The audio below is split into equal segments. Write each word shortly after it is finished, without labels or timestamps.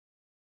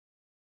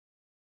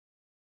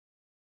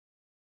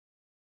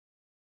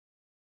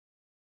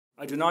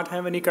I do not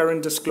have any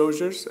current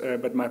disclosures,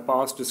 but my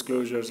past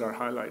disclosures are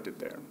highlighted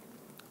there.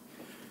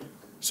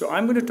 So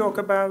I'm going to talk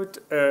about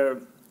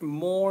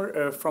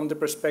more from the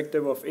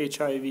perspective of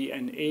HIV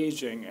and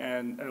aging,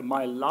 and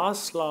my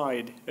last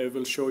slide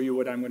will show you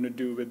what I'm going to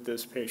do with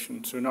this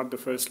patient. So not the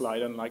first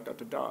slide, unlike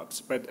Dr.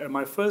 Dobbs, but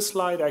my first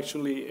slide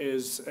actually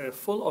is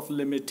full of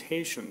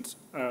limitations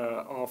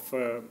of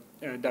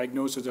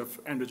diagnosis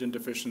of androgen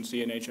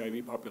deficiency in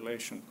HIV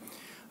population.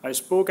 I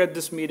spoke at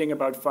this meeting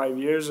about 5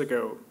 years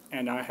ago,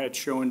 and I had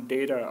shown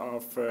data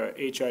of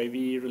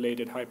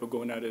HIV-related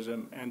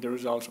hypogonadism and the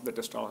results of the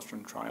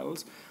testosterone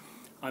trials.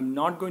 I'm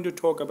not going to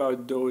talk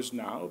about those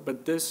now,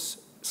 but this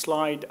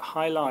slide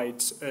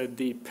highlights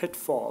the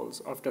pitfalls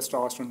of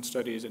testosterone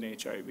studies in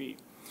HIV.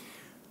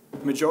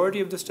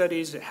 Majority of the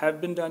studies have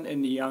been done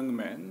in young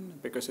men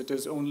because it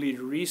is only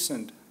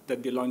recent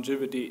that the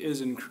longevity is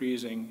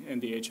increasing in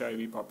the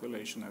HIV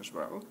population as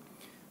well.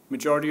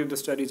 Majority of the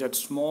studies had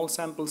small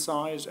sample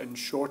size and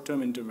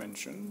short-term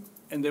intervention,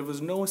 and there was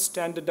no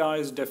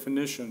standardized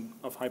definition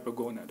of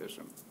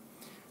hypogonadism,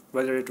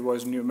 whether it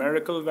was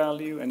numerical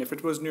value, and if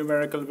it was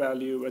numerical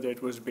value, whether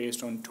it was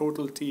based on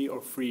total T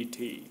or free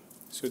T.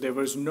 So there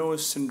was no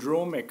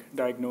syndromic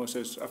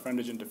diagnosis of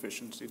androgen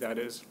deficiency, that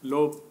is,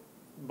 low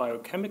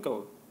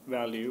biochemical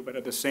value, but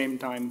at the same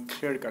time,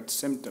 clear-cut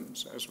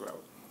symptoms as well.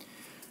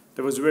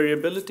 There was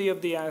variability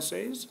of the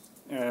assays.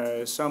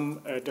 Some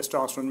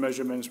testosterone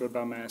measurements were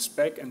by mass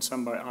spec and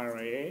some by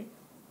RIA.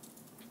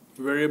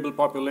 Variable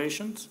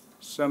populations,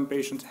 some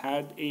patients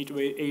had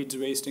AIDS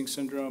wasting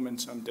syndrome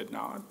and some did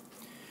not.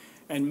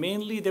 And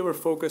mainly they were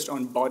focused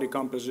on body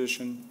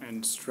composition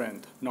and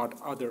strength, not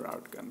other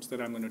outcomes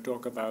that I'm going to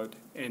talk about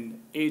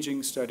in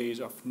aging studies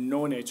of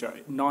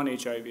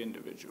non-HIV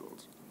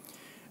individuals.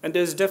 And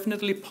there's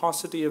definitely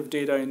paucity of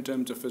data in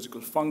terms of physical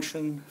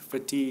function,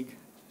 fatigue,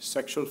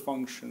 sexual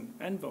function,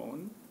 and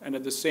bone. And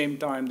at the same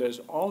time, there's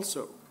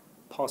also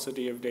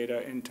paucity of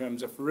data in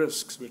terms of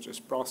risks, which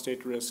is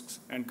prostate risks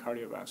and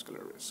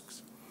cardiovascular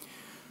risks.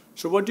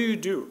 So what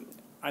do?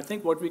 I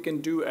think what we can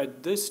do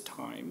at this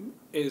time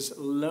is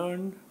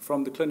learn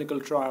from the clinical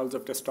trials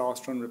of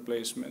testosterone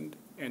replacement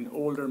in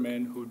older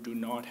men who do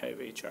not have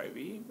HIV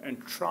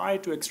and try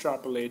to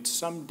extrapolate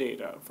some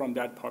data from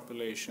that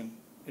population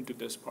into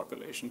this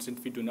population,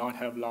 since we do not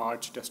have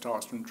large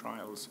testosterone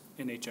trials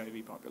in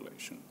HIV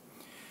population.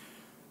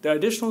 There are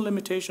additional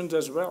limitations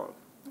as well.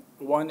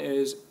 One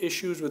is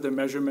issues with the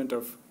measurement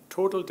of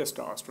total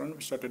testosterone,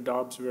 which Dr.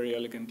 Dobbs very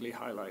elegantly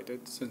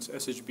highlighted, since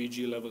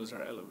SHBG levels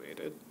are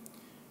elevated.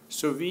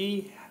 So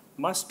we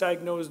must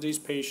diagnose these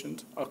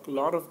patients, a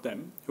lot of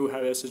them who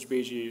have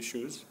SHBG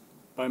issues,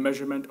 by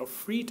measurement of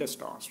free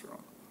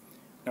testosterone.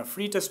 Now,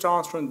 free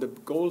testosterone, the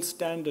gold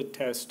standard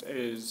test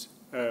is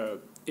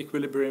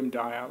equilibrium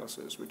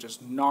dialysis, which is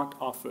not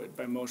offered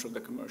by most of the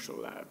commercial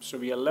labs. So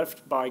we are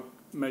left by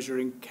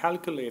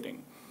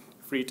calculating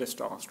free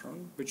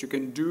testosterone, which you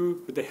can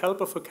do with the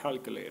help of a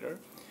calculator.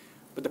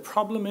 But the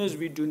problem is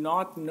we do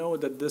not know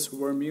that this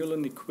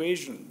Vermeulen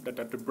equation that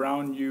Dr.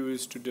 Brown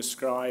used to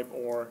describe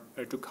or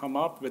to come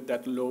up with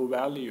that low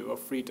value of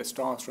free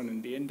testosterone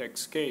in the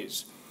index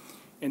case.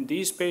 In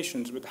these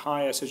patients with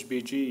high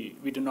SHBG,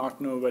 we do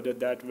not know whether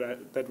that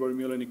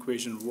Vermeulen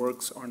equation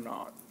works or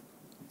not.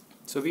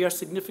 So we are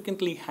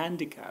significantly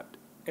handicapped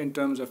in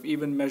terms of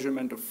even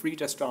measurement of free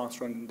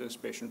testosterone in this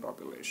patient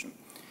population.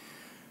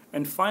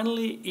 And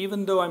finally,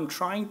 even though I'm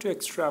trying to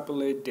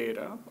extrapolate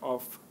data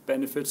of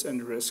benefits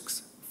and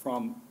risks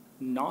from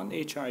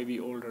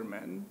non-HIV older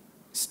men,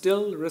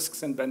 still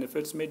risks and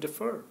benefits may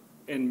differ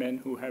in men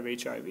who have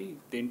HIV.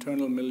 The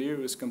internal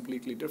milieu is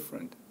completely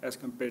different as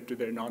compared to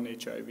their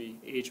non-HIV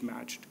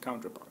age-matched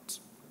counterparts.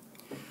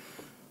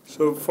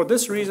 So for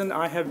this reason,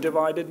 I have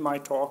divided my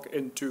talk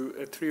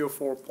into 3 or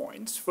 4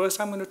 points.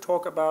 First, I'm going to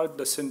talk about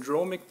the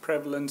syndromic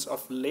prevalence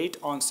of late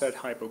onset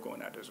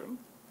hypogonadism.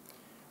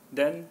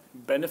 Then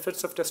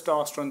benefits of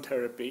testosterone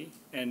therapy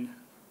in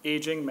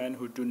aging men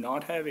who do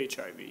not have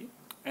HIV,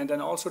 and then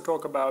also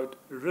talk about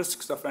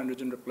risks of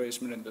androgen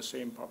replacement in the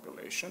same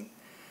population,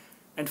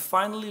 and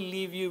finally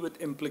leave you with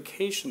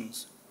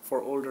implications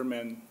for older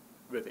men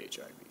with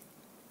HIV.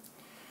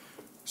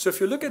 So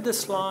if you look at this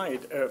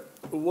slide,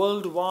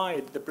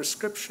 worldwide, the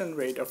prescription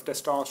rate of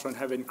testosterone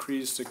have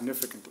increased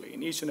significantly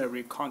in each and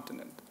every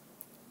continent.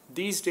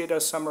 These data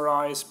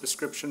summarize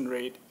prescription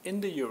rate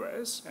in the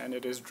US, and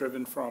it is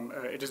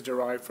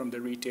derived from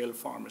the retail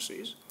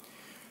pharmacies.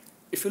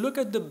 If you look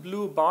at the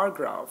blue bar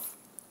graph,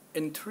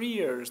 in 3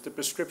 years, the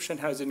prescription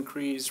has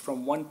increased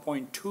from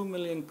 1.2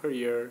 million per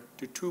year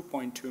to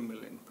 2.2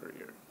 million per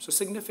year. So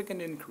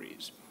significant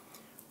increase.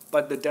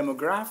 But the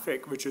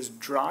demographic which is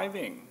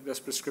driving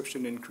this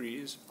prescription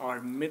increase are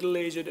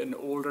middle-aged and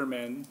older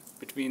men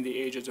between the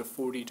ages of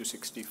 40 to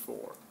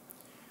 64.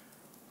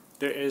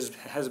 There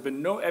has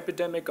been no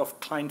epidemic of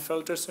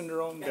Klinefelter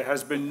syndrome. There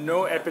has been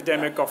no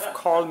epidemic of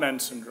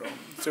Kallmann syndrome.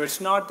 So it's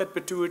not that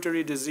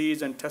pituitary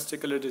disease and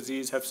testicular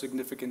disease have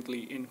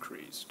significantly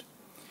increased.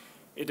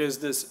 It is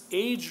this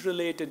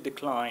age-related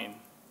decline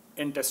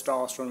in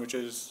testosterone which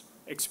is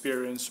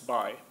experienced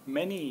by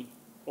many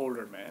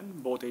older men,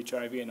 both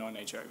HIV and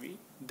non-HIV.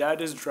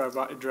 That is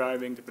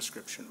driving the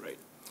prescription rate.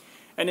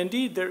 And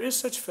indeed, there is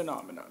such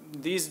phenomena.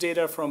 These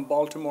data from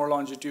Baltimore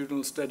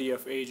longitudinal study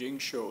of aging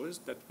shows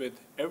that with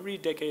every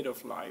decade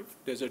of life,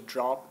 there's a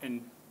drop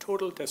in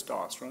total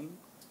testosterone,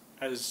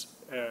 as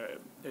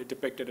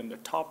depicted in the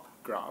top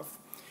graph,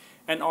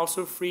 and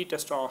also free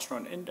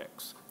testosterone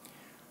index.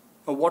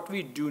 But what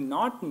we do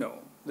not know,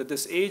 that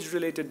this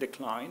age-related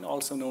decline,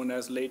 also known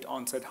as late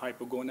onset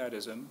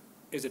hypogonadism,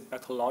 is it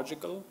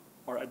pathological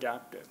or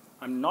adaptive?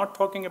 I'm not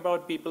talking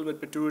about people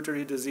with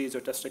pituitary disease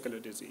or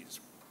testicular disease.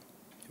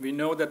 We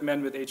know that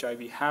men with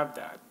HIV have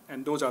that,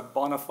 and those are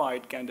bona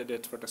fide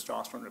candidates for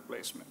testosterone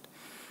replacement.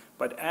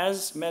 But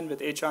as men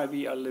with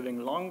HIV are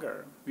living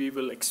longer, we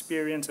will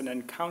experience and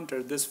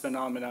encounter this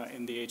phenomena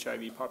in the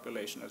HIV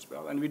population as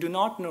well. And we do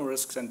not know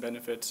risks and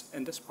benefits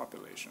in this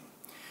population.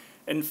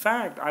 In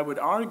fact, I would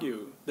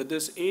argue that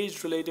this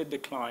age-related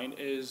decline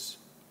is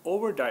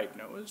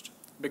overdiagnosed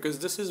because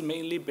this is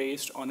mainly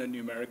based on a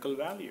numerical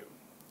value.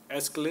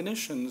 As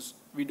clinicians,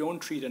 we don't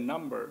treat a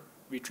number,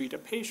 we treat a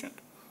patient.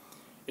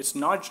 It's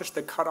not just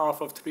the cutoff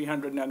of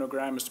 300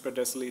 nanograms per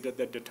deciliter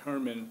that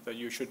determines that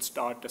you should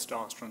start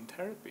testosterone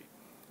therapy.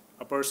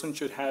 A person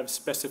should have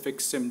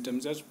specific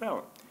symptoms as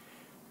well.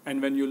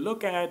 And when you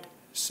look at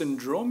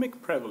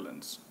syndromic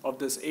prevalence of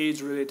this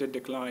age-related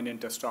decline in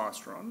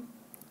testosterone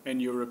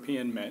in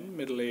European men,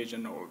 middle-aged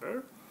and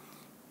older,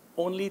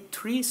 only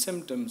 3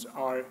 symptoms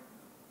are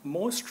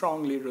most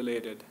strongly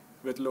related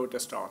with low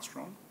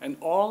testosterone, and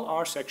all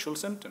are sexual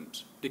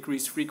symptoms: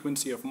 decreased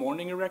frequency of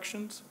morning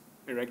erections,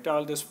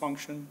 erectile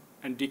dysfunction,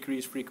 and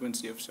decreased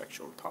frequency of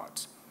sexual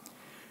thoughts.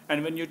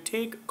 And when you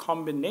take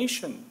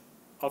combination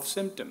of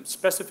symptoms,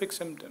 specific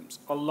symptoms,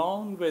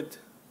 along with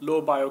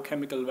low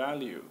biochemical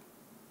value,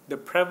 the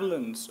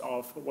prevalence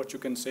of what you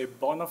can say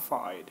bona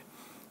fide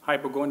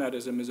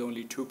hypogonadism is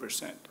only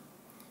 2%.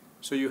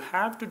 So you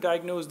have to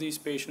diagnose these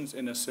patients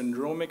in a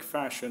syndromic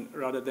fashion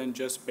rather than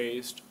just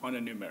based on a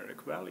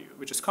numeric value,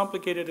 which is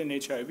complicated in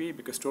HIV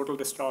because total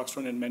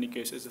testosterone in many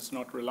cases is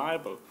not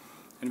reliable,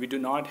 and we do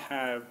not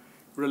have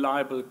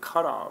reliable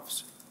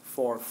cutoffs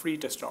for free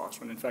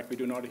testosterone. In fact, we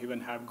do not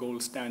even have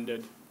gold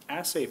standard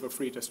assay for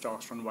free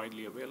testosterone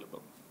widely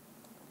available.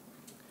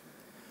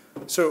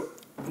 So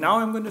now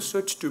I'm going to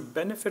switch to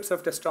benefits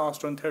of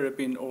testosterone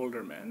therapy in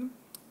older men,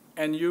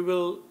 and you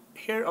will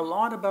hear a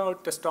lot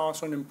about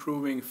testosterone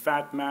improving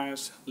fat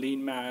mass,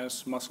 lean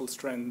mass, muscle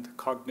strength,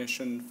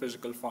 cognition,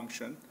 physical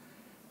function,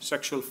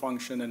 sexual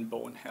function, and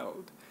bone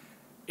health.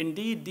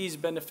 Indeed, these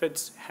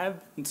benefits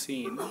have been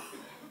seen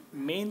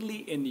mainly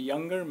in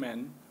younger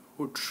men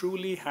who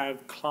truly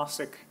have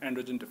classic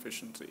androgen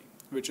deficiency,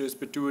 which is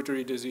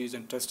pituitary disease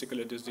and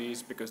testicular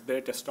disease, because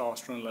their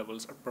testosterone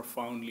levels are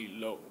profoundly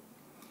low.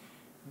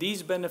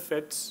 These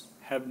benefits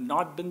have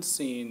not been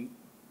seen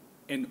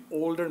in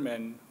older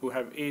men who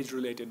have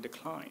age-related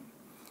decline.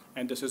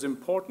 And this is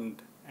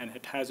important, and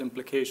it has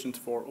implications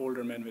for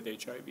older men with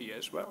HIV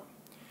as well.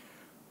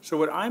 So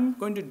what I'm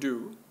going to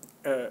do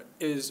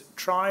is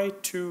try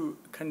to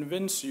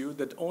convince you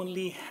that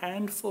only a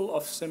handful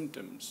of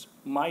symptoms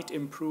might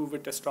improve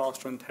with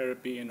testosterone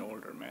therapy in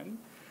older men.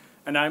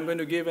 And I'm going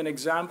to give an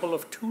example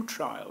of 2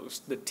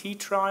 trials, the T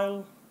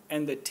trial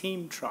and the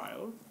TEAM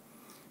trial.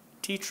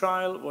 T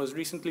trial was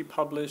recently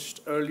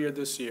published earlier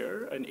this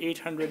year, an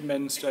 800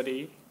 men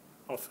study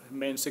of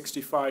men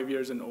 65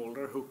 years and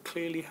older who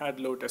clearly had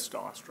low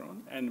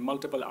testosterone, and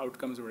multiple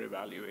outcomes were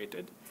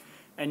evaluated.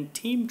 And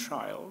TEAM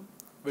trial,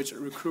 which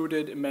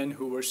recruited men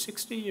who were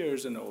 60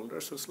 years and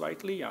older, so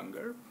slightly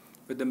younger,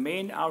 with the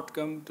main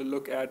outcome to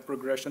look at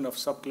progression of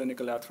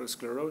subclinical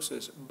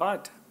atherosclerosis,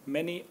 but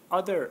many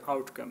other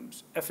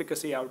outcomes,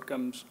 efficacy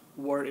outcomes,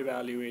 were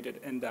evaluated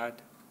in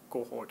that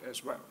cohort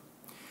as well.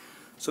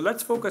 So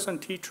let's focus on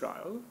T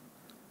trial.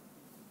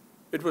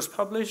 It was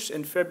published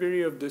in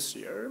February of this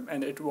year,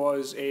 and it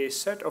was a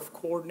set of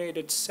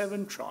coordinated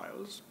 7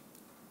 trials.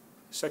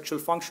 Sexual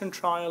function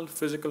trial,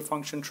 physical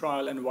function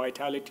trial, and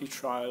vitality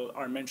trial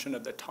are mentioned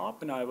at the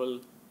top, and I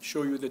will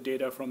show you the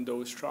data from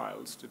those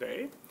trials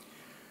today.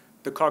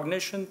 The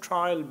cognition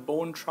trial,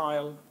 bone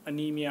trial,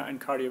 anemia, and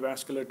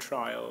cardiovascular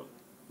trial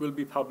will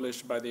be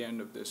published by the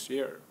end of this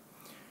year.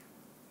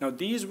 Now,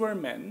 these were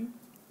men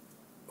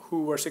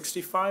who were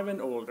 65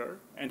 and older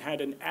and had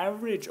an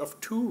average of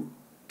 2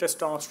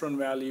 testosterone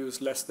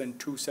values less than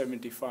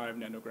 275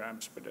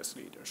 nanograms per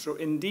deciliter. So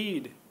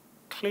indeed,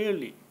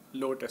 clearly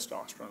low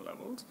testosterone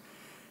levels,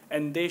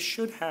 and they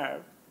should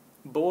have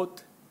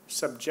both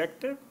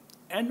subjective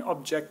and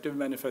objective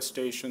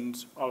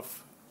manifestations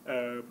of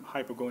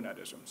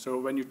hypogonadism. So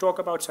when you talk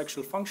about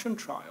sexual function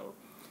trial,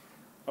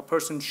 a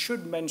person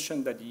should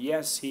mention that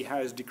yes, he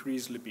has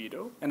decreased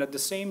libido, and at the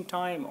same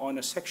time on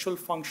a sexual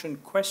function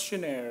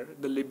questionnaire,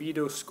 the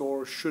libido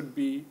score should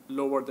be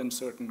lower than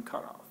certain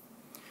cutoff.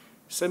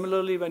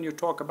 Similarly, when you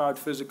talk about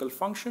physical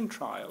function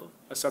trial,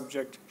 a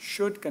subject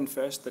should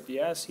confess that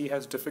yes, he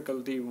has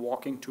difficulty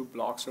walking 2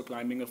 blocks or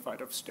climbing a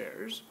flight of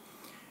stairs.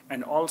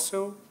 And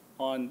also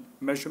on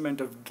measurement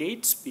of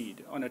gait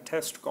speed on a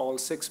test called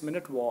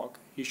 6-minute walk,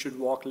 he should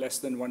walk less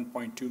than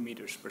 1.2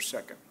 meters per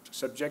second. So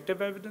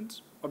subjective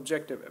evidence,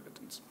 objective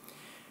evidence.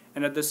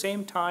 And at the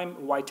same time,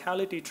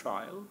 vitality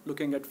trial,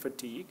 looking at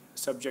fatigue,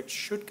 subject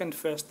should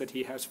confess that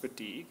he has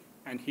fatigue,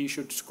 and he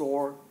should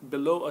score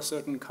below a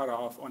certain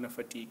cutoff on a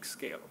fatigue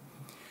scale.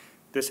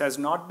 This has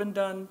not been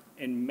done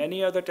in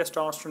many other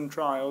testosterone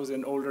trials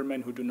in older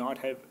men who do not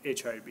have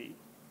HIV.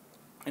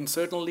 And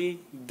certainly,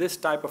 this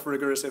type of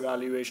rigorous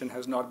evaluation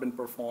has not been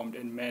performed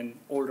in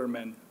older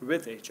men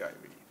with HIV.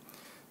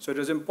 So it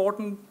is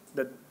important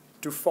that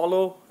to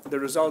follow the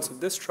results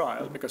of this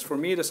trial, because for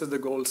me, this is the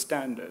gold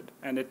standard,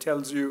 and it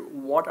tells you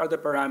what are the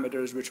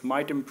parameters which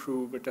might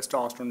improve with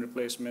testosterone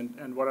replacement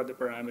and what are the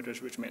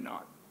parameters which may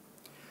not.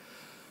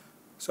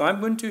 So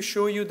I'm going to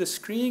show you the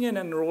screening and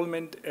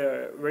enrollment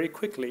very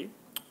quickly.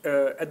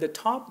 At the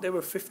top, there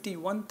were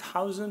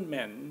 51,000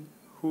 men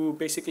who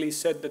basically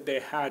said that they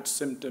had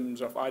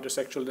symptoms of either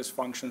sexual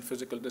dysfunction,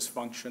 physical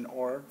dysfunction,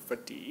 or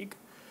fatigue.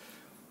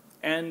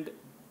 And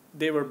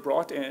they were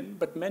brought in,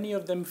 but many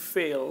of them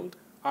failed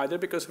either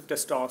because of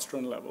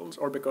testosterone levels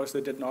or because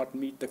they did not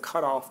meet the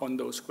cutoff on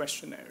those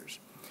questionnaires.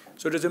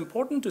 So it is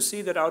important to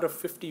see that out of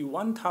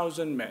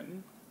 51,000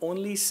 men,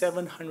 only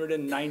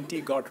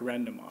 790 got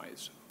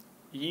randomized,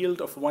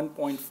 yield of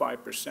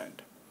 1.5%.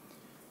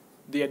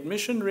 The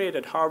admission rate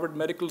at Harvard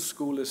Medical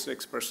School is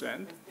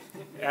 6%,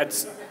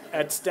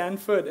 at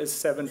Stanford is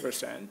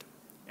 7%,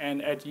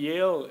 and at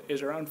Yale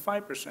is around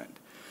 5%.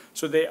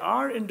 So they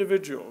are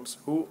individuals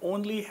who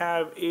only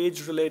have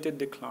age-related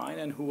decline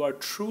and who are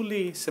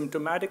truly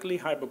symptomatically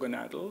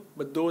hypogonadal,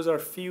 but those are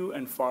few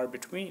and far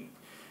between.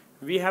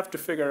 We have to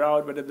figure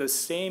out whether the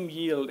same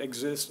yield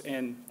exists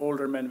in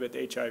older men with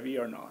HIV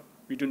or not.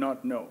 We do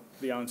not know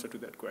the answer to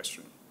that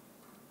question.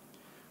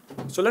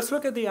 So let's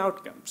look at the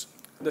outcomes.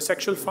 The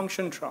sexual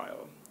function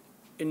trial.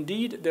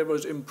 Indeed, there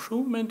was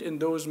improvement in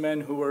those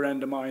men who were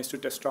randomized to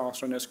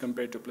testosterone as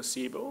compared to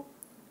placebo,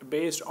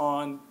 based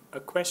on a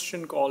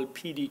question called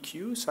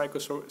PDQ,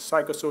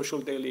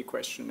 Psychosocial Daily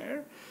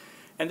Questionnaire,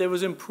 and there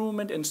was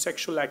improvement in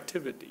sexual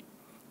activity.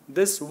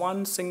 This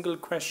one single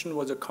question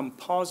was a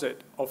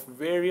composite of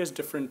various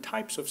different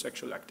types of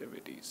sexual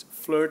activities: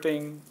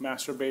 flirting,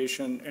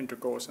 masturbation,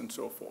 intercourse, and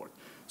so forth.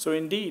 So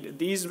indeed,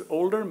 these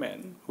older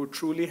men who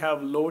truly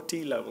have low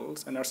T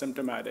levels and are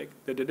symptomatic,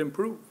 they did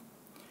improve.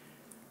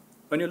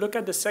 When you look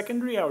at the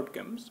secondary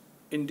outcomes,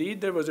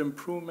 indeed there was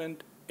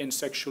improvement in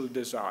sexual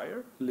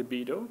desire,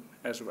 libido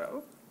as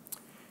well.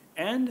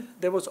 And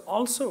there was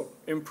also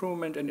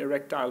improvement in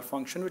erectile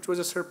function, which was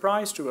a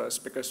surprise to us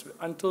because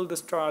until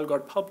this trial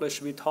got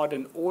published, we thought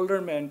in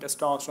older men,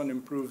 testosterone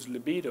improves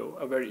libido,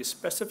 a very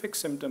specific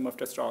symptom of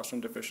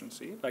testosterone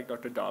deficiency, like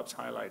Dr. Dobbs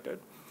highlighted.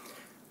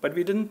 But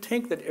we didn't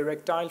think that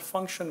erectile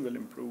function will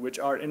improve, which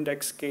our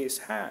index case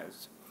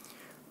has.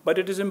 But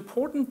it is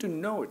important to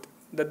note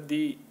that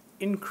the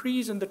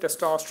increase in the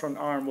testosterone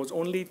arm was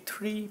only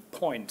 3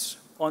 points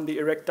on the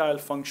erectile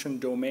function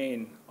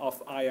domain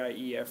of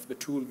IIEF, the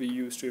tool we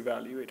use to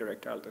evaluate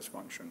erectile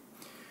dysfunction.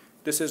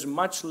 This is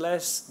much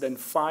less than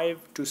 5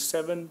 to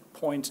 7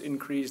 points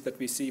increase that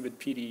we see with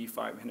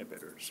PDE5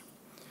 inhibitors.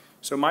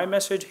 So my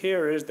message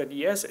here is that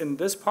yes, in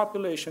this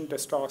population,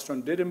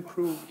 testosterone did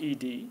improve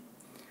ED,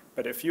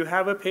 but if you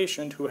have a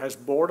patient who has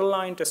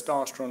borderline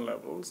testosterone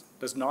levels,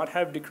 does not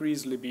have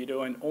decreased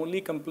libido, and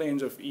only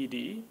complains of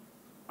ED,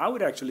 I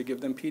would actually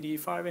give them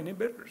PDE5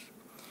 inhibitors.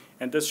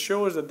 And this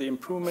shows that the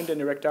improvement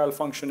in erectile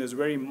function is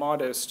very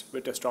modest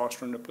with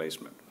testosterone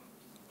replacement.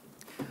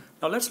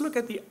 Now let's look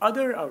at the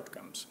other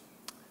outcomes.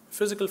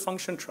 Physical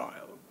function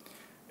trial.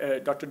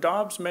 Dr.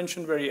 Dobbs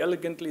mentioned very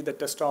elegantly that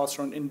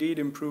testosterone indeed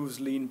improves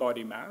lean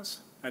body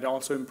mass and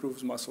also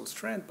improves muscle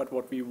strength, but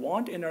what we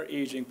want in our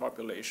aging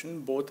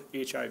population, both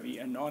HIV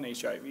and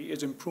non-HIV,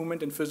 is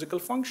improvement in physical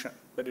function,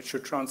 that it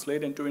should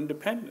translate into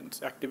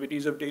independence,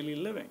 activities of daily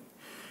living.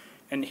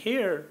 And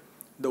here,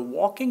 the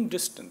walking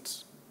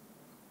distance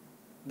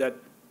that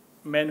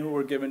men who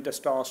were given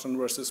testosterone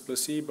versus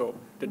placebo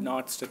did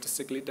not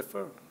statistically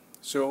differ.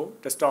 So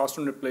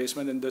testosterone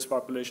replacement in this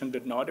population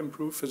did not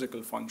improve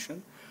physical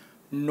function,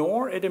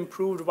 nor it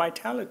improved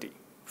vitality,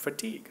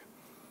 fatigue.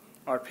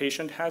 Our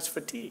patient has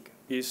fatigue.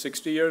 He is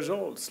 60 years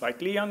old,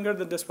 slightly younger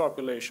than this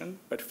population,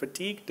 but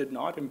fatigue did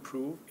not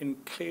improve in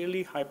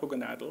clearly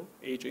hypogonadal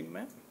aging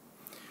men.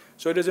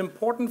 So it is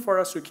important for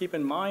us to keep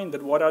in mind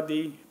that what are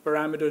the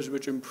parameters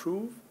which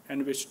improve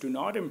and which do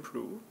not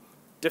improve.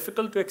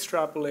 Difficult to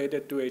extrapolate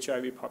it to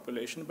HIV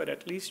population, but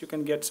at least you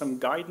can get some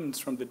guidance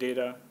from the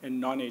data in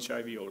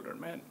non-HIV older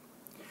men.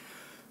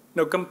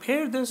 Now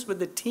compare this with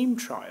the TEAM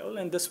trial,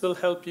 and this will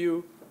help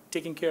you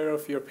taking care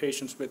of your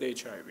patients with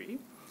HIV.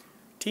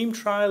 TEAM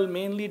trial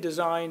mainly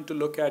designed to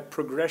look at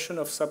progression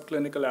of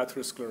subclinical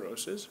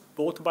atherosclerosis,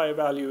 both by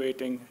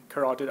evaluating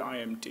carotid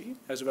IMT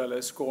as well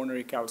as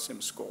coronary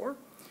calcium score.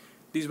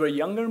 These were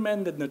younger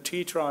men than the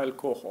T trial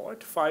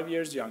cohort, 5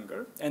 years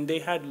younger, and they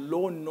had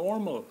low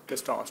normal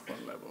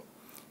testosterone level.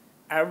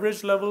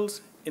 Average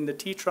levels in the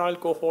T trial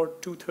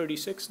cohort,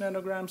 236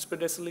 nanograms per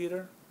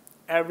deciliter.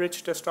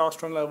 average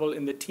testosterone level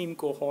in the team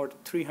cohort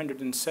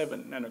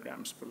 307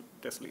 nanograms per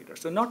deciliter.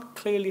 So not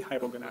clearly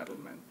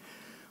hypogonadal men.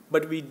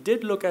 But we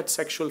did look at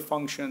sexual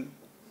function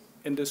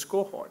in this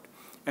cohort,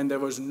 and there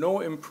was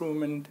no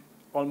improvement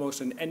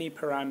almost in any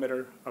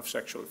parameter of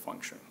sexual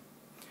function.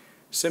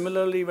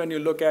 Similarly, when you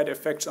look at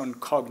effects on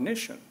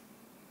cognition,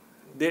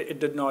 it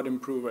did not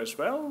improve as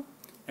well.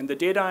 And the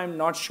data I'm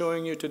not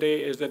showing you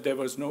today is that there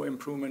was no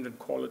improvement in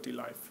quality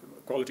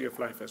of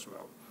life as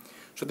well.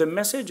 So the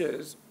message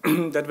is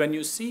that when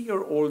you see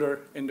your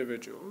older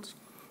individuals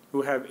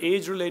who have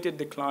age-related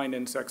decline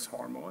in sex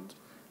hormones,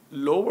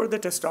 lower the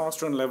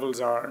testosterone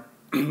levels are,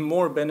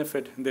 more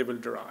benefit they will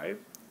derive.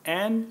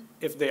 And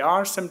if they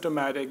are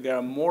symptomatic, they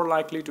are more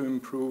likely to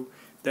improve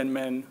than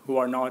men who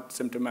are not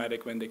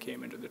symptomatic when they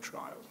came into the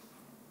trial.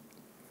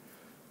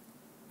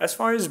 As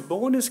far as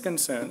bone is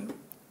concerned,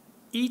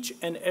 each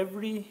and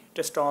every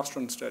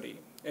testosterone study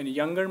in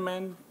younger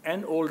men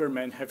and older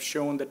men have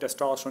shown that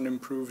testosterone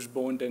improves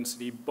bone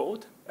density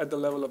both at the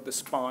level of the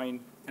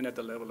spine and at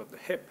the level of the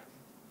hip.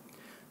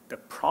 The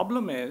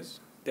problem is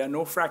there are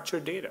no fracture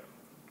data.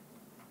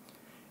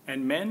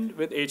 And men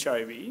with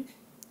HIV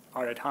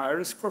are at higher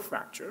risk for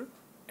fracture,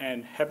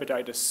 and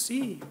hepatitis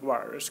C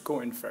virus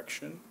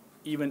co-infection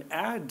even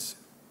adds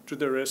to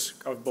the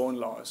risk of bone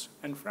loss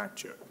and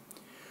fracture.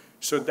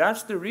 So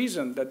that's the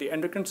reason that the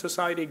Endocrine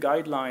Society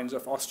guidelines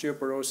of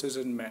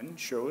osteoporosis in men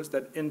shows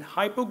that in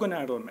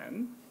hypogonadal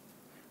men,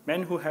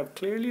 men who have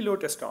clearly low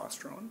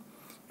testosterone,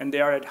 and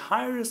they are at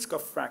high risk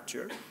of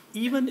fracture,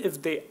 even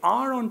if they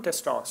are on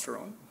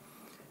testosterone,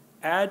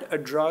 add a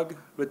drug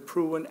with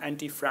proven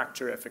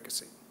anti-fracture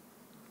efficacy,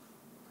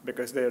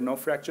 because there are no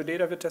fracture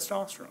data with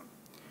testosterone.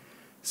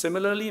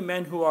 Similarly,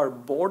 men who are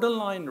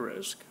borderline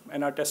risk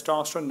and are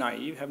testosterone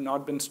naive, have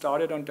not been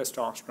started on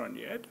testosterone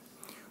yet,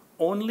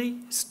 only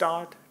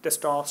start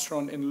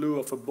testosterone in lieu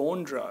of a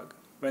bone drug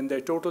when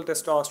their total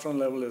testosterone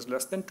level is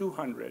less than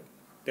 200,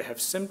 they have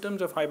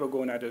symptoms of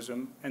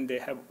hypogonadism, and they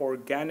have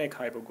organic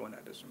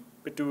hypogonadism,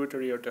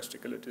 pituitary or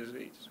testicular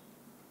disease.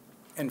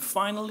 And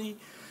finally,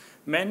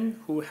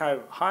 men who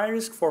have high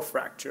risk for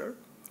fracture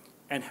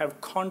and have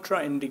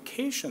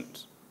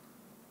contraindications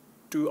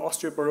to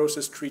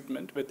osteoporosis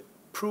treatment with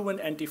proven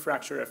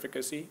anti-fracture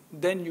efficacy,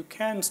 then you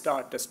can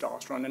start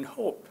testosterone and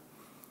hope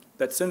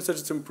that since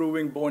it's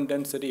improving bone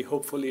density,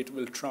 hopefully it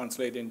will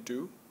translate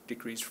into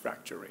decreased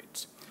fracture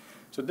rates.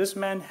 So this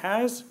man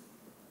has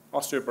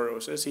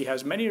osteoporosis, he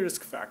has many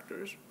risk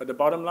factors, but the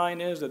bottom line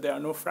is that there are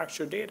no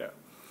fracture data.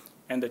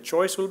 And the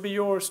choice will be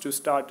yours to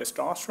start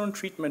testosterone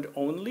treatment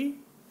only.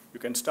 You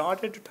can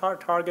start it to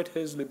target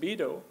his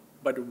libido,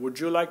 but would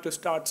you like to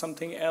start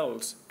something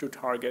else to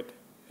target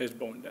his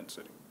bone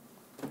density?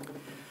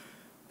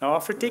 Now,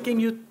 after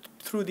taking you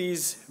through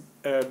these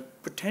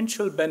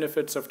potential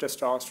benefits of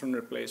testosterone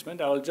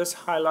replacement, I'll just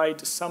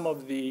highlight some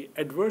of the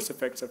adverse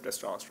effects of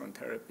testosterone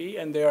therapy,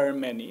 and there are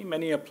many.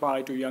 Many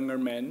apply to younger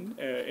men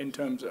in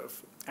terms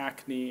of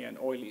acne and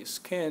oily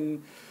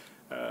skin,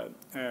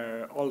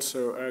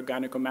 also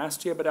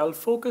gynecomastia, but I'll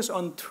focus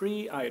on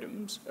three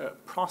items: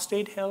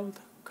 prostate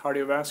health,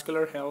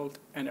 cardiovascular health,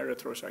 and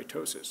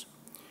erythrocytosis.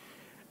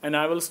 And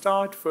I will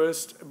start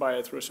first by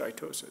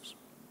erythrocytosis.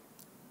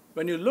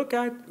 When you look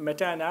at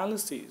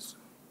meta-analyses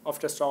of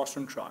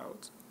testosterone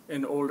trials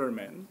in older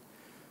men,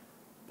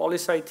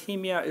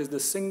 polycythemia is the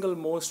single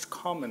most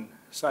common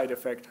side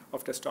effect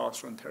of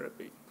testosterone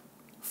therapy,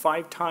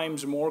 5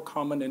 times more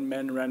common in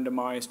men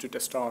randomized to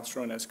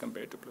testosterone as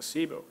compared to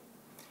placebo.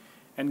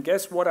 And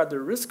guess what are the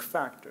risk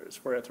factors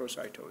for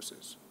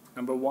erythrocytosis?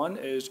 Number one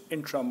is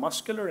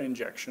intramuscular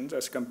injections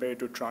as compared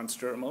to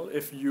transdermal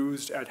if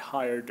used at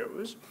higher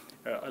dose.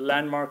 A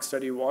landmark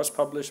study was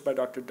published by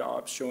Dr.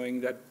 Dobbs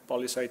showing that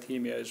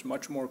polycythemia is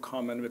much more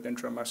common with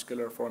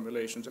intramuscular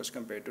formulations as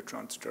compared to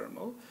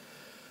transdermal.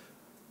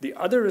 The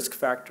other risk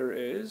factor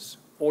is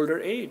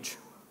older age,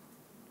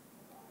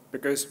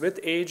 because with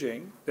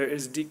aging, there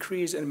is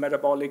decrease in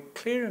metabolic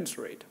clearance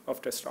rate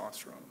of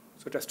testosterone.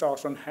 So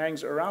testosterone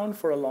hangs around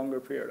for a longer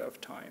period of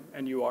time,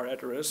 and you are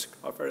at risk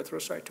of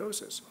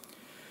erythrocytosis.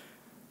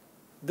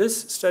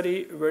 This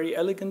study very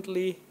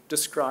elegantly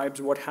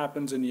describes what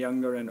happens in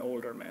younger and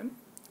older men.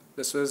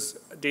 This was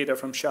data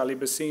from Shehzad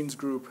Basaria's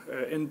group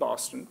in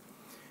Boston.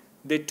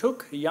 They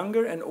took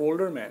younger and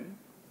older men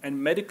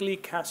and medically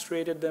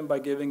castrated them by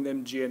giving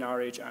them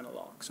GnRH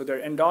analog. So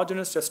their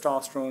endogenous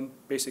testosterone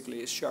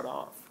basically is shut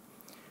off.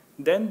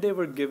 Then they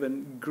were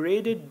given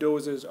graded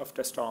doses of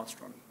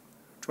testosterone,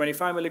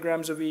 25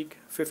 milligrams a week,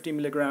 50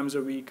 milligrams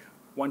a week,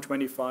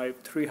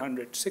 125,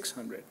 300,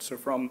 600. So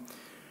from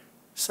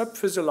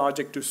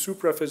subphysiologic to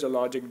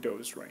supraphysiologic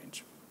dose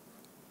range.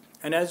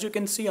 And as you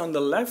can see on the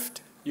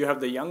left, you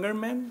have the younger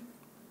men,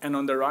 and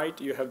on the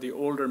right, you have the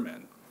older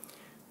men.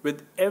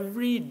 With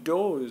every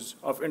dose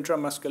of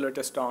intramuscular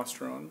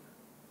testosterone,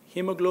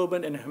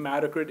 hemoglobin and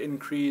hematocrit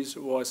increase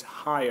was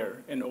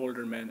higher in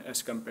older men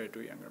as compared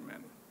to younger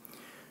men.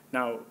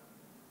 Now,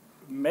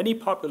 many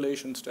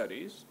population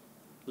studies,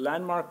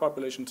 landmark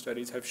population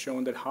studies, have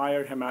shown that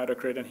higher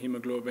hematocrit and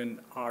hemoglobin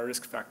are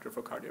risk factor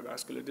for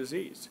cardiovascular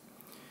disease.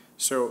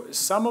 So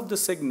some of the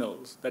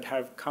signals that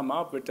have come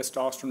up with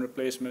testosterone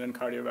replacement and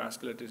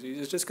cardiovascular disease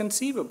is just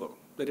conceivable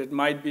that it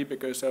might be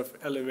because of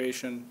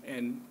elevation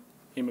in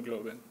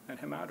hemoglobin and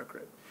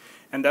hematocrit.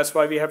 And that's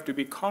why we have to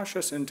be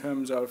cautious in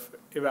terms of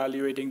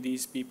evaluating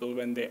these people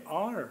when they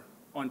are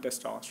on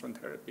testosterone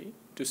therapy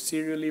to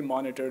serially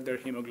monitor their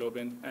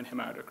hemoglobin and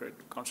hematocrit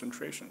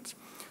concentrations.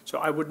 So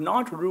I would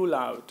not rule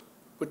out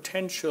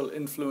potential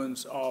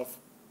influence of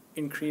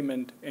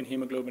increment in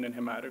hemoglobin and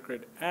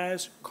hematocrit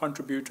as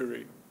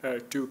contributory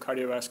to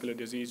cardiovascular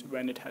disease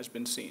when it has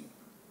been seen.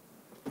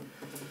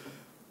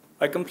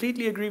 I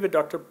completely agree with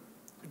Dr.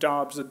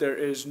 Dobbs that there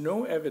is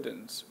no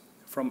evidence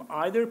from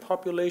either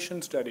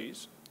population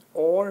studies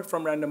or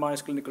from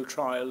randomized clinical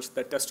trials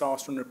that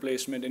testosterone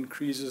replacement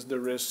increases the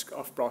risk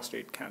of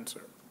prostate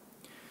cancer.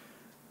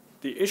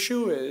 The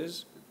issue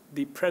is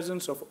the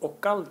presence of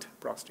occult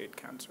prostate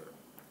cancer.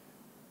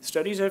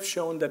 Studies have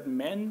shown that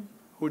men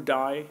who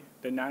die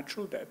the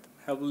natural death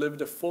have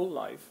lived a full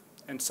life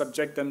and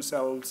subject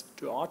themselves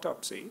to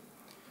autopsy.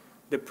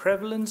 The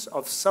prevalence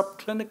of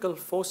subclinical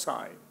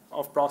foci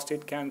of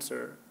prostate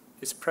cancer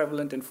is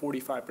prevalent in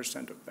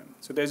 45% of them.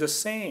 So there's a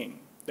saying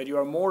that you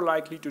are more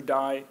likely to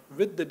die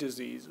with the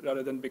disease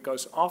rather than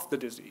because of the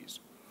disease.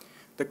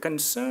 The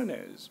concern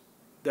is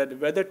that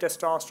whether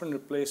testosterone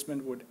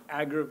replacement would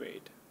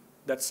aggravate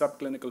that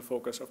subclinical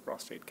focus of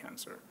prostate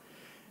cancer.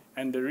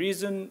 And the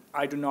reason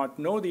I do not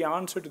know the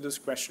answer to this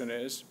question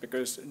is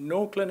because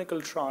no clinical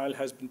trial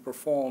has been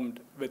performed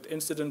with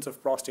incidence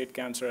of prostate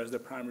cancer as the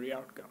primary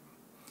outcome.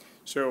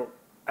 So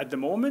at the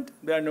moment,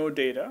 there are no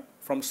data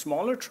from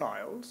smaller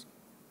trials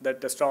that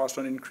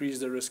testosterone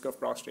increased the risk of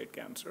prostate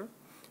cancer.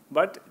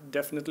 But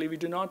definitely we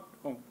do not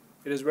know.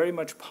 It is very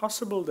much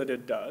possible that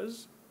it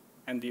does,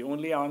 and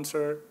the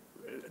answer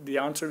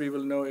we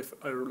will know if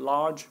a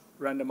large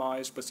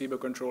randomized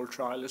placebo-controlled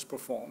trial is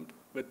performed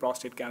with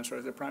prostate cancer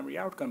as a primary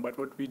outcome. But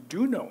what we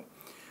do know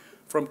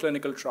from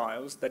clinical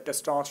trials that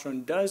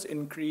testosterone does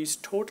increase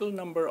total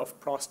number of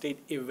prostate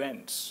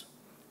events,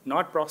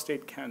 not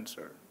prostate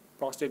cancer,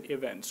 prostate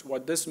events.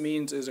 What this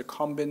means is a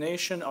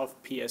combination of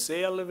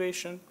PSA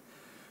elevation,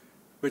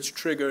 which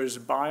triggers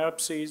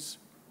biopsies,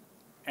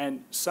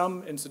 and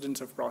some incidence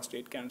of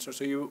prostate cancer.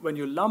 So when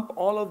you lump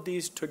all of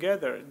these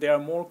together, they are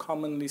more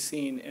commonly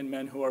seen in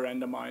men who are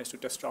randomized to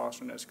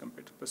testosterone as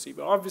compared to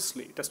placebo.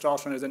 Obviously,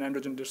 testosterone is an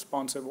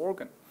androgen-responsive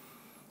organ.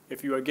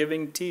 If you are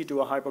giving T to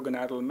a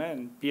hypogonadal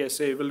man,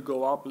 PSA will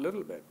go up a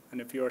little bit.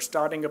 And if you are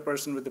starting a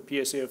person with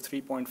a PSA of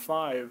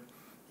 3.5,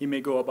 he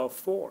may go above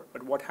 4.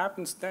 But what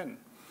happens then?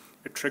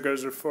 It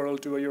triggers referral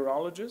to a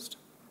urologist,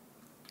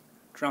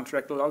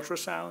 transrectal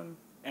ultrasound,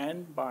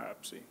 and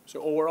biopsy.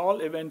 So overall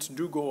events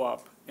do go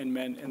up in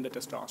men in the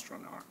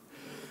testosterone arm.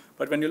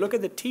 But when you look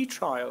at the T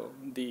trial,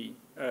 the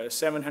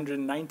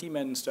 790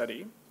 men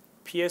study,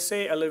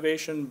 PSA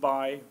elevation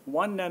by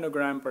 1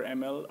 nanogram per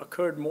ml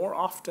occurred more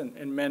often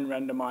in men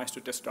randomized to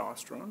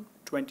testosterone,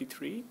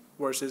 23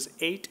 versus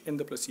 8 in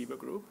the placebo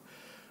group.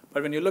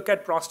 But when you look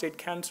at prostate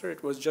cancer,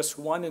 it was just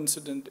 1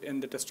 incident in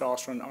the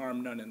testosterone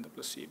arm, none in the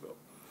placebo.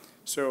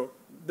 So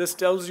this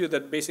tells you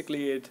that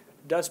basically it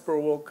does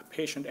provoke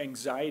patient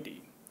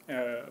anxiety,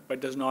 but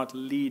does not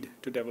lead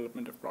to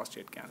development of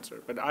prostate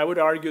cancer. But I would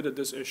argue that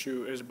this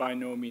issue is by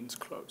no means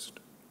closed.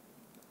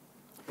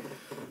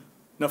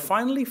 Now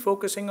finally,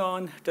 focusing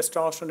on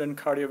testosterone and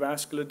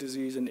cardiovascular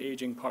disease in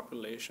aging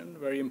population,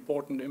 very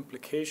important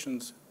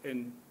implications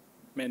in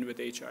men with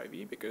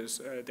HIV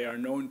because they are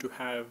known to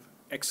have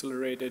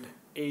accelerated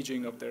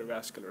aging of their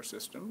vascular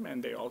system,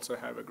 and they also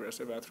have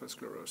aggressive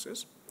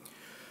atherosclerosis.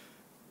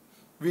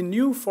 We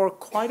knew for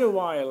quite a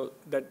while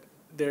that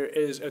there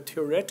is a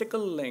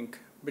theoretical link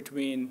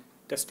between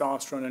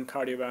testosterone and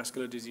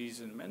cardiovascular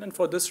disease in men. And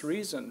for this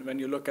reason, when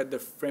you look at the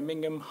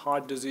Framingham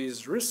Heart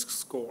Disease Risk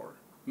Score,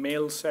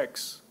 male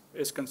sex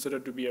is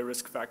considered to be a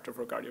risk factor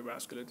for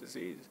cardiovascular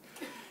disease.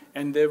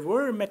 And there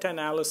were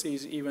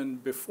meta-analyses even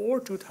before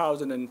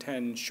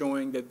 2010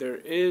 showing that there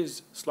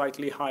is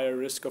slightly higher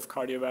risk of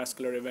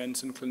cardiovascular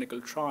events in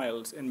clinical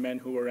trials in men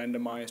who were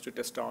randomized to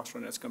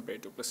testosterone as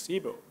compared to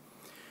placebo.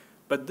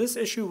 But this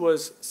issue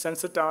was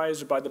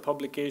sensitized by the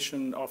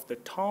publication of the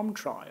TOM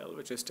trial,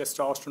 which is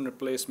testosterone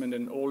replacement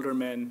in older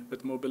men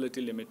with mobility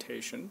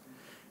limitation,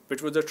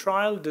 which was a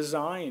trial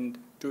designed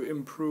to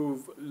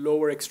improve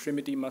lower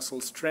extremity muscle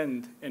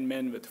strength in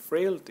men with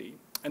frailty.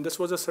 And this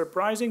was a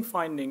surprising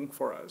finding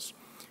for us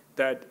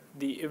that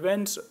the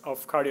events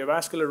of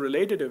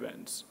cardiovascular-related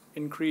events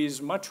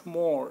increased much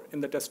more in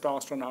the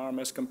testosterone arm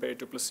as compared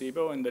to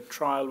placebo, and the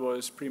trial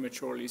was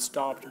prematurely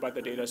stopped by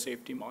the Data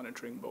Safety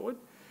Monitoring Board.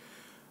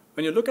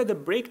 When you look at the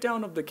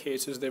breakdown of the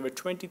cases, there were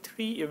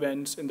 23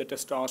 events in the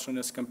testosterone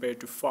as compared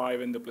to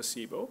 5 in the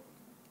placebo.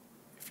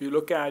 If you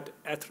look at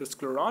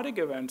atherosclerotic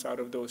events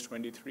out of those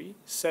 23,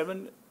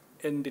 7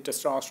 in the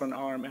testosterone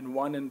arm and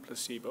 1 in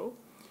placebo,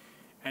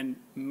 and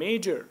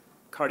major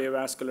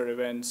cardiovascular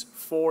events,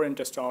 4 in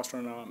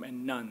testosterone arm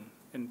and none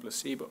in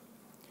placebo.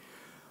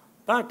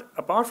 But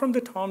apart from the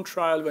TOM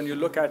trial, when you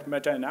look at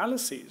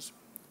meta-analyses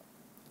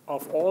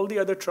of all the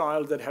other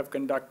trials that have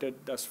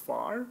conducted thus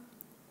far,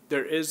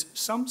 there is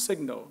some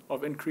signal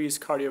of increased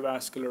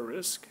cardiovascular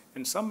risk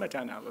in some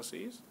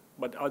meta-analyses,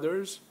 but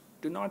others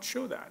do not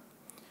show that.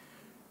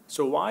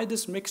 So why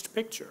this mixed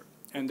picture?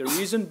 And the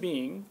reason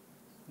being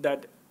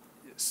that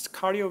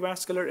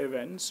cardiovascular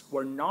events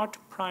were not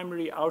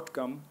primary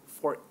outcome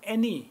for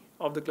any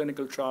of the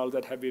clinical trials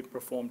that have been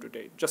performed to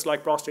date. Just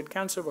like prostate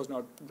cancer was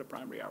not the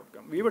primary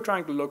outcome. We were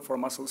trying to look for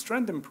muscle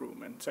strength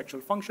improvement, sexual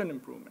function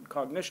improvement,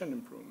 cognition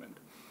improvement.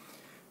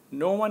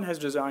 No one has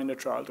designed a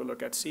trial to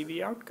look at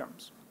CV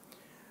outcomes.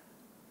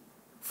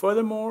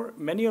 Furthermore,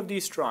 many of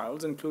these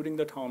trials, including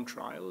the TOM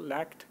trial,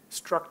 lacked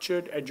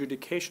structured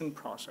adjudication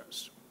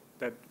process,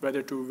 that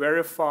whether to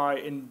verify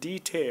in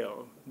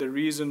detail the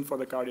reason for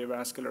the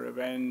cardiovascular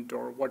event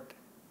or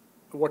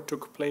what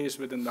took place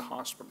within the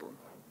hospital.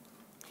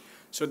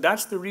 So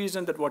that's the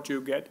reason that what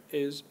you get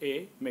is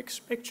a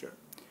mixed picture.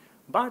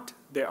 But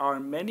there are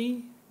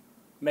many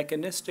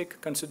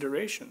mechanistic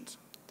considerations.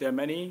 There are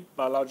many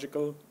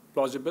biological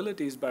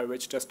plausibilities by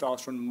which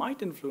testosterone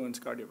might influence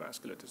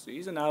cardiovascular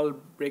disease, and I'll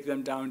break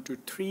them down to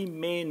three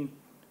main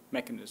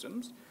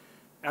mechanisms: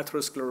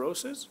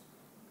 atherosclerosis,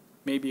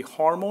 maybe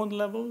hormone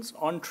levels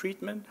on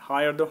treatment.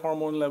 Higher the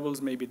hormone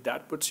levels, maybe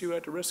that puts you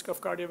at risk of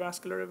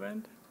cardiovascular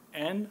event,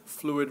 and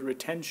fluid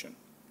retention.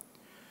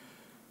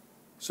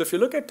 So if you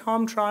look at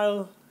TOM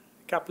trial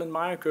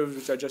Kaplan-Meier curves,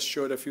 which I just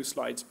showed a few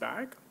slides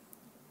back,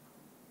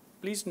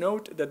 please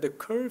note that the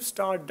curves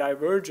start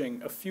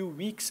diverging a few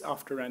weeks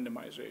after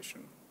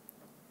randomization.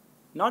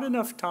 Not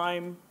enough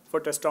time for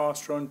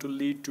testosterone to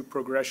lead to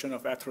progression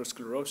of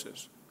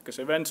atherosclerosis, because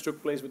events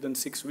took place within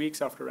 6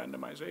 weeks after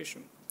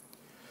randomization.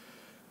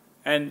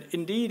 And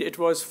indeed, it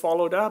was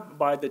followed up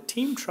by the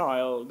TEAM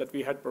trial that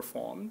we had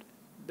performed,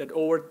 that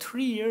over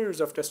 3 years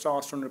of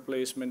testosterone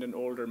replacement in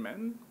older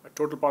men, a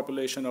total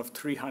population of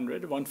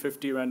 300,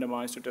 150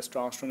 randomized to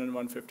testosterone and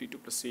 150 to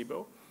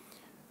placebo,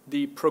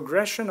 the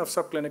progression of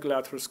subclinical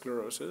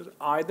atherosclerosis,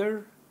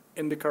 either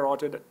in the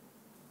carotid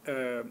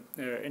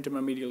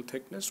intermedial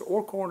thickness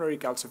or coronary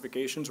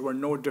calcifications, were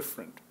no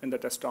different in the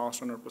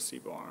testosterone or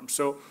placebo arm.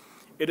 So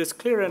it is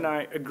clear, and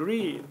I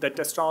agree, that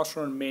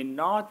testosterone may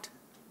not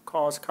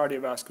cause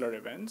cardiovascular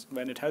events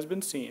when it has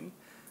been seen,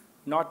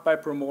 not by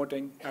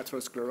promoting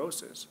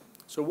atherosclerosis.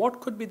 So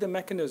what could be the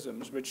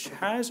mechanisms which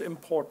has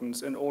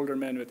importance in older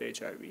men with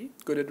HIV?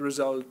 Could it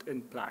result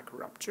in plaque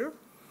rupture?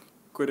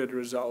 Could it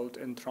result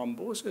in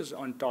thrombosis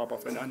on top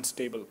of an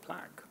unstable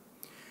plaque?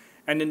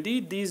 And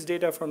indeed, these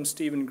data from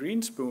Stephen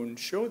Greenspoon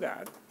show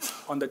that.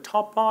 On the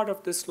top part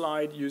of this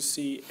slide, you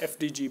see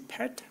FDG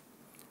PET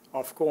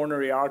of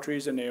coronary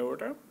arteries and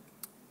aorta.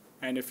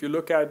 And if you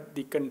look at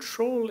the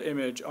control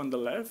image on the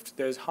left,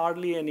 there's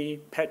hardly any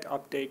PET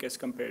uptake as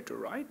compared to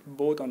right,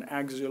 both on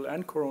axial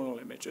and coronal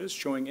images,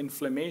 showing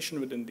inflammation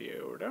within the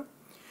aorta.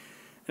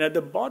 And at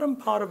the bottom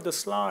part of the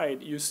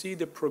slide, you see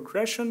the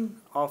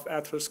progression of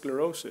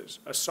atherosclerosis,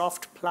 a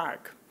soft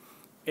plaque,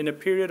 in a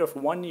period of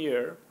 1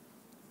 year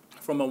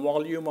from a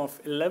volume of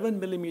 11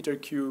 millimeter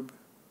cube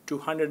to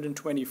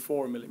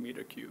 124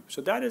 millimeter cube. So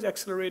that is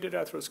accelerated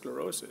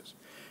atherosclerosis.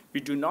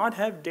 We do not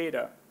have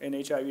data in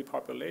HIV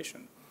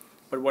population.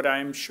 But what I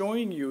am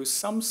showing you,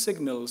 some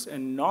signals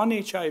in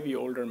non-HIV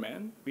older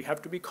men, we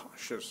have to be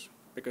cautious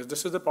because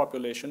this is the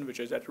population which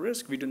is at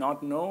risk. We do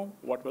not know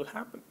what will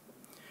happen.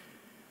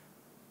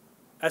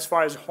 As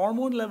far as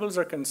hormone levels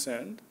are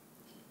concerned,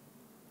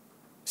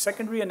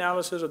 secondary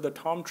analysis of the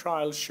TOM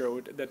trial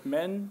showed that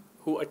men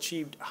who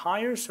achieved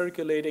higher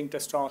circulating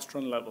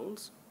testosterone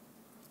levels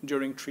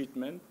during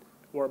treatment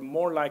were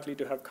more likely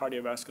to have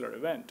cardiovascular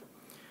event.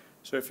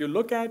 So if you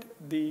look at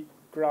the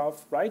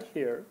graph right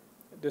here,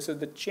 this is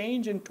the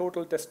change in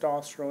total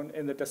testosterone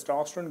in the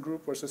testosterone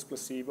group versus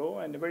placebo,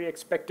 and very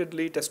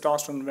expectedly,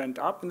 testosterone went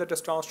up in the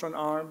testosterone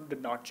arm,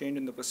 did not change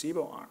in the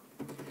placebo arm.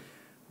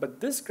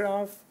 But this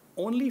graph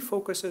only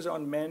focuses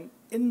on men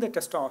in the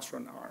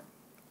testosterone arm.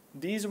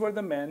 These were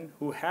the men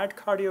who had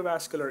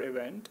cardiovascular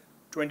event,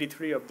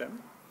 23 of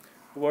them,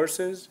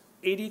 versus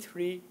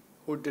 83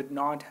 who did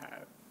not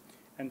have.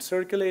 And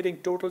circulating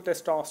total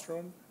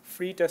testosterone,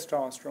 free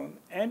testosterone,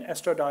 and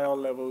estradiol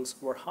levels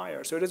were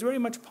higher. So it is very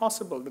much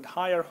possible that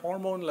higher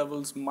hormone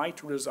levels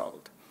might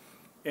result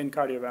in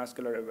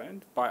cardiovascular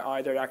event by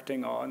either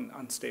acting on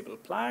unstable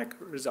plaque,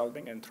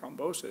 resulting in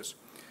thrombosis.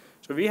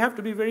 So we have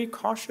to be very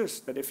cautious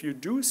that if you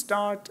do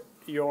start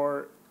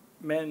your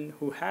men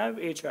who have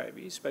HIV,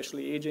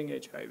 especially aging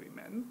HIV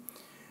men,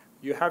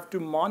 you have to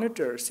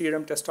monitor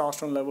serum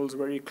testosterone levels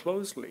very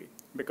closely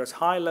because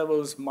high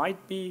levels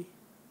might be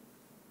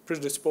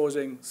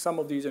predisposing some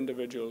of these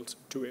individuals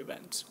to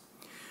events.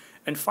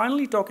 And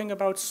finally, talking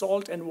about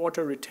salt and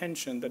water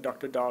retention that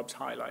Dr. Dobbs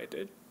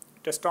highlighted,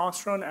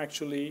 testosterone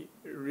actually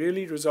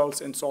really results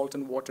in salt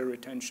and water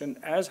retention,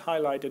 as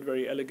highlighted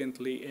very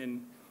elegantly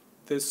in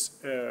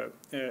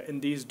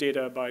these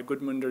data by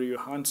Gudmundur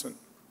Johansson.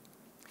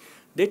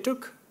 They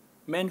took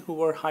men who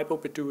were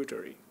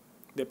hypopituitary.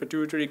 Their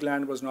pituitary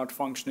gland was not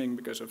functioning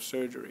because of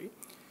surgery.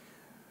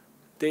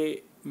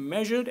 They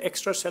measured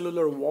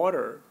extracellular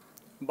water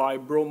by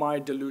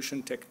bromide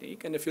dilution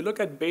technique. And if you look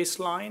at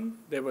baseline,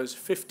 there was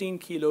 15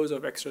 kilos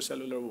of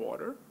extracellular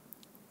water.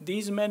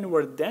 these men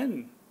were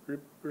then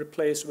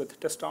replaced with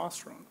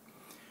testosterone.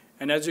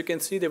 And as you can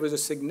see, there was a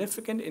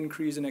significant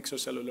increase in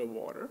extracellular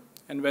water.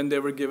 And when they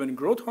were given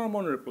growth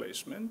hormone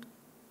replacement,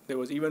 there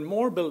was even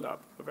more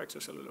buildup of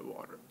extracellular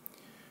water.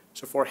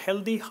 So for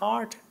healthy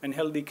heart and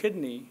healthy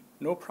kidney,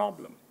 no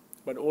problem.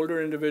 But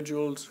older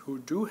individuals who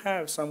do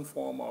have some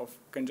form of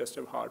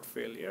congestive heart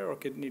failure or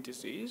kidney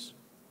disease,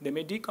 they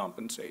may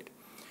decompensate.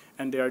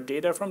 And there are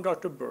data from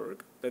Dr.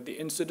 Berg that the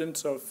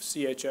incidence of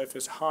CHF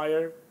is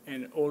higher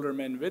in older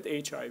men with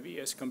HIV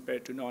as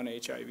compared to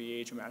non-HIV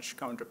age-matched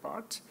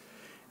counterparts.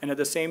 And at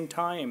the same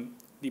time,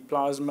 the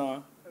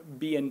plasma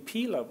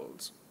BNP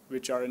levels,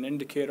 which are an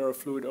indicator of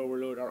fluid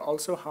overload, are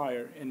also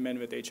higher in men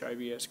with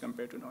HIV as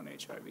compared to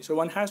non-HIV. So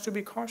one has to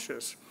be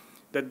cautious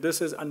that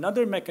this is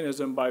another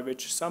mechanism by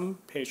which some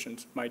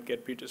patients might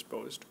get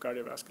predisposed to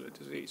cardiovascular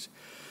disease.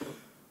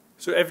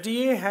 So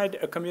FDA had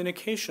a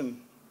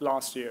communication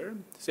last year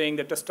saying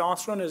that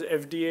testosterone is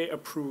FDA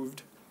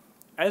approved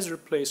as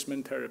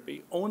replacement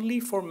therapy only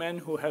for men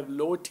who have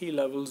low T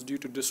levels due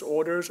to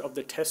disorders of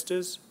the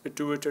testes,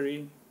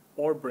 pituitary,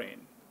 or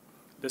brain.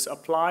 This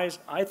applies,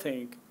 I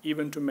think,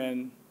 even to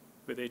men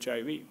with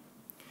HIV.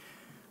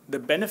 The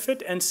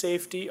benefit and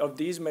safety of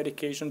these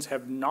medications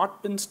have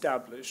not been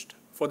established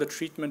for the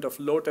treatment of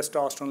low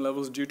testosterone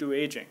levels due to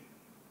aging.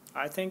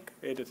 I think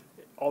it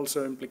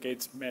also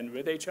implicates men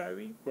with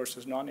HIV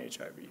versus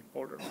non-HIV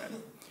older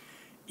men,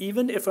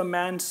 even if a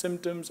man's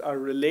symptoms are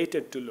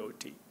related to low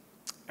T.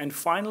 And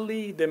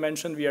finally, they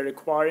mentioned we are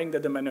requiring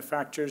that the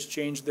manufacturers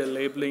change their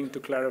labeling to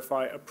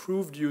clarify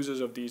approved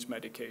uses of these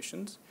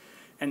medications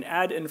and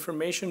add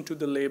information to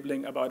the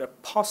labeling about a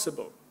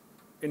possible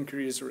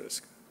increased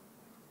risk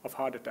of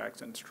heart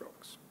attacks and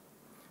strokes.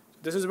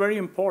 This is very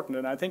important,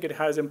 and I think it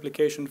has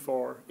implication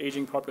for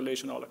aging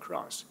population all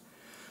across.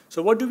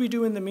 So what do we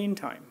do in the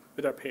meantime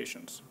with our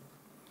patients?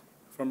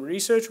 From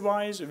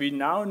research-wise, we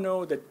now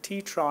know that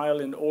T trial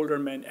in older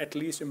men at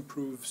least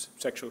improves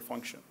sexual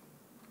function.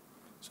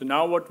 So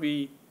now what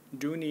we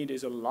do need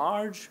is a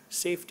large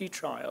safety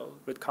trial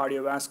with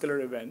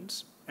cardiovascular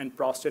events and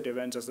prostate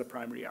events as the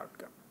primary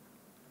outcome.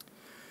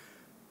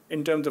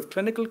 In terms of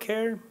clinical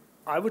care,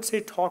 I would say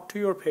talk to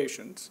your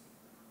patients,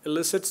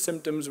 elicit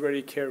symptoms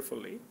very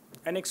carefully,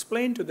 and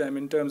explain to them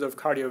in terms of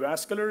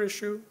cardiovascular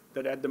issue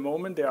that at the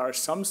moment there are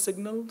some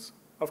signals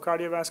of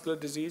cardiovascular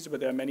disease, but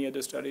there are many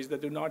other studies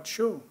that do not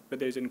show that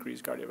there's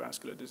increased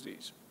cardiovascular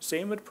disease.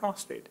 Same with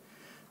prostate.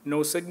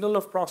 No signal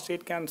of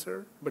prostate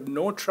cancer, but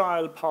no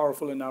trial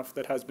powerful enough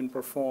that has been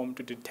performed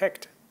to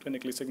detect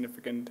clinically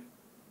significant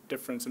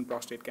difference in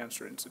prostate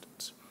cancer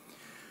incidence.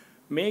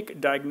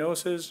 Make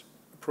diagnosis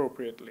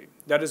appropriately.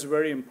 That is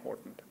very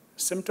important.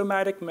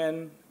 Symptomatic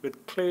men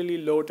with clearly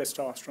low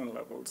testosterone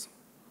levels.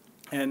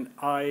 And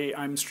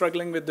I'm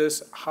struggling with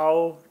this,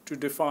 how to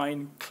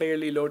define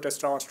clearly low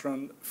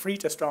testosterone, free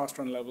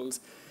testosterone levels,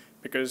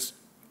 because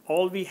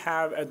all we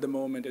have at the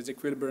moment is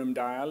equilibrium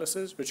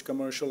dialysis, which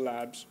commercial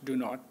labs do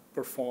not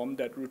perform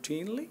that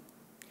routinely,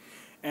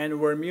 and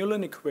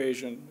Vermeulen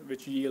equation,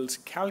 which yields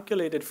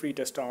calculated free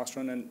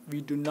testosterone, and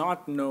we do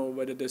not know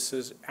whether this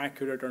is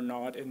accurate or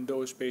not in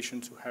those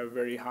patients who have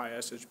very high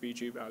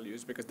SHBG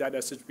values, because that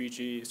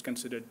SHBG is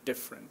considered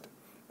different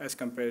as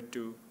compared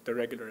to the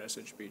regular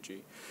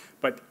SHBG.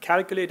 But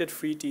calculated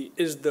free T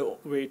is the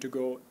way to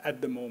go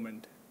at the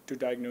moment to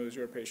diagnose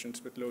your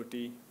patients with low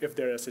T if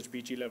their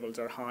SHBG levels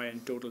are high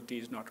and total T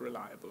is not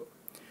reliable.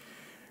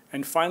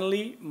 And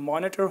finally,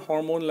 monitor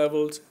hormone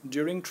levels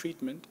during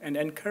treatment and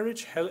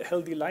encourage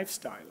healthy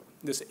lifestyle.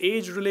 This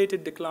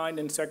age-related decline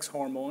in sex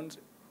hormones,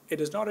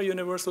 it is not a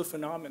universal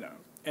phenomenon.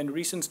 And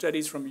recent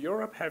studies from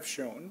Europe have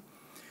shown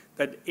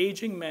that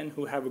aging men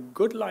who have a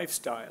good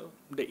lifestyle,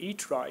 they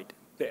eat right,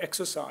 they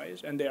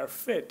exercise, and they are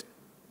fit,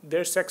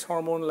 their sex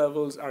hormone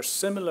levels are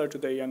similar to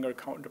their younger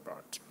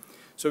counterparts.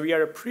 So we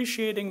are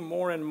appreciating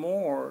more and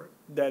more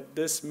that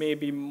this may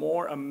be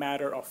more a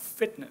matter of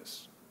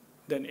fitness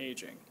than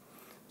aging.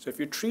 So if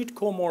you treat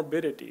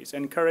comorbidities,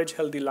 encourage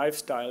healthy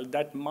lifestyle,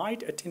 that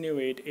might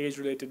attenuate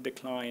age-related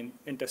decline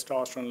in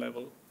testosterone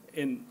level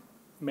in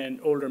men,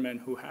 older men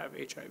who have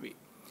HIV.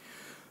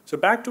 So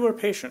back to our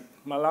patient,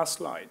 my last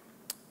slide.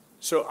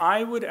 So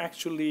I would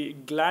actually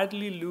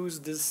gladly lose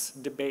this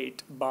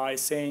debate by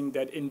saying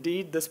that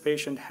indeed this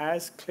patient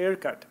has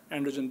clear-cut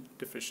androgen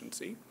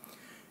deficiency.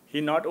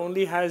 He not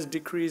only has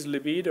decreased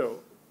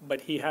libido,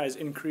 but he has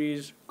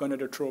increased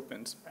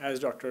gonadotropins, as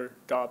Dr.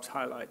 Dobbs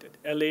highlighted.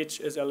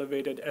 LH is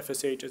elevated,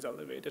 FSH is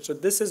elevated. So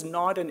this is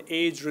not an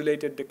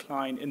age-related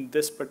decline in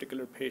this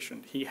particular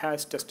patient. He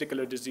has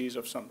testicular disease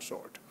of some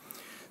sort.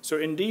 So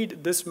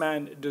indeed, this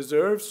man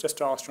deserves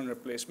testosterone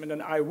replacement,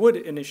 and I would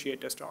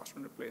initiate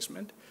testosterone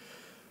replacement.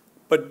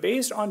 But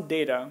based on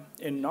data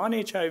in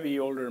non-HIV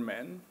older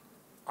men,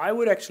 I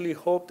would actually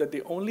hope that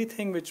the only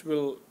thing which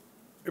will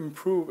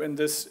improve in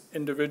this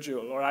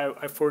individual, or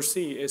I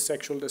foresee, is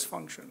sexual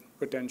dysfunction,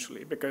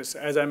 potentially. Because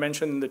as I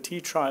mentioned in the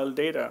T trial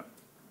data,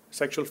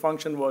 sexual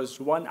function was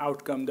one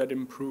outcome that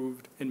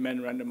improved in men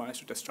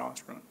randomized to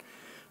testosterone.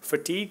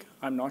 Fatigue,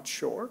 I'm not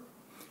sure.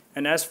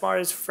 And as far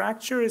as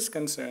fracture is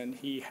concerned,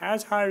 he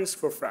has high risk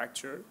for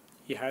fracture.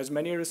 He has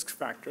many risk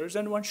factors,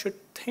 and one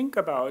should think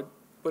about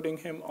putting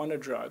him on a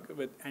drug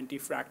with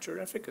anti-fracture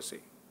efficacy.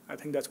 I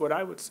think that's what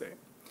I would say.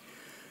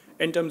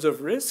 In terms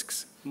of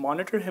risks,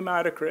 monitor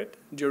hematocrit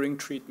during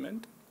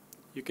treatment.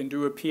 You can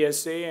do a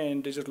PSA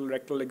and digital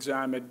rectal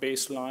exam at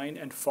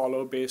baseline and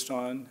follow based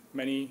on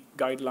many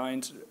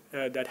guidelines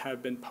that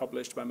have been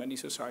published by many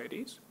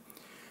societies.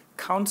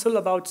 Counsel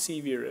about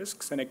CV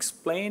risks and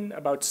explain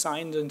about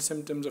signs and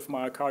symptoms of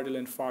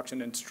myocardial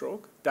infarction and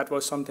stroke. That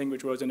was something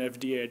which was an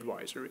FDA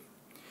advisory.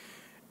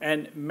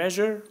 And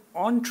measure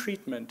on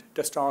treatment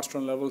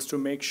testosterone levels to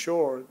make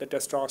sure that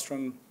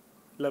testosterone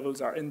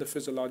levels are in the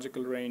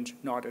physiological range,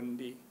 not in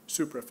the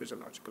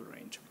supraphysiological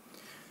range.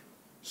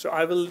 So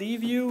I will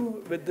leave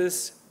you with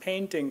this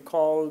painting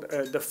called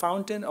The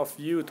Fountain of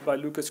Youth by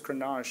Lucas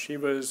Cranach. He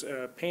was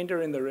a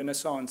painter in the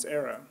Renaissance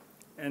era.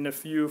 And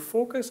if you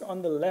focus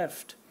on the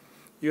left,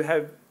 you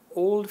have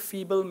old,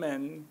 feeble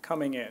men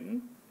coming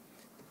in,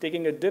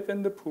 taking a dip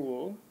in the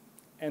pool,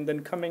 and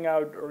then coming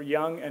out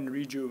young and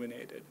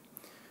rejuvenated.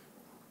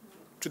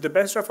 To the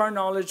best of our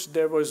knowledge,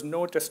 there was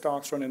no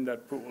testosterone in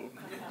that pool.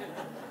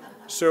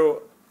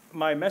 So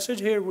my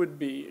message here would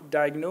be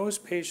diagnose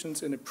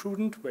patients in a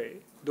prudent way,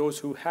 those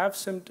who have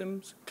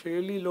symptoms,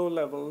 clearly low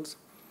levels,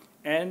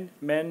 and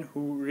men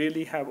who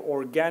really have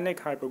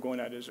organic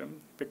hypogonadism,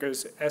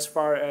 because as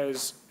far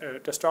as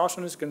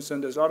testosterone is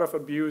concerned, there's a lot of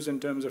abuse in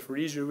terms of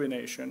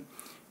rejuvenation,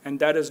 and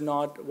that is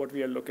not what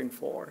we are looking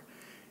for.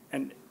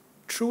 And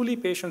truly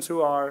patients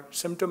who are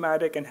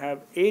symptomatic and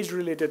have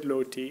age-related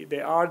low T,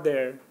 they are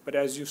there, but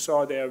as you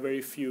saw, they are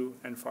very few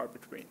and far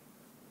between.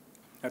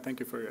 I thank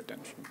you for your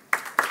attention.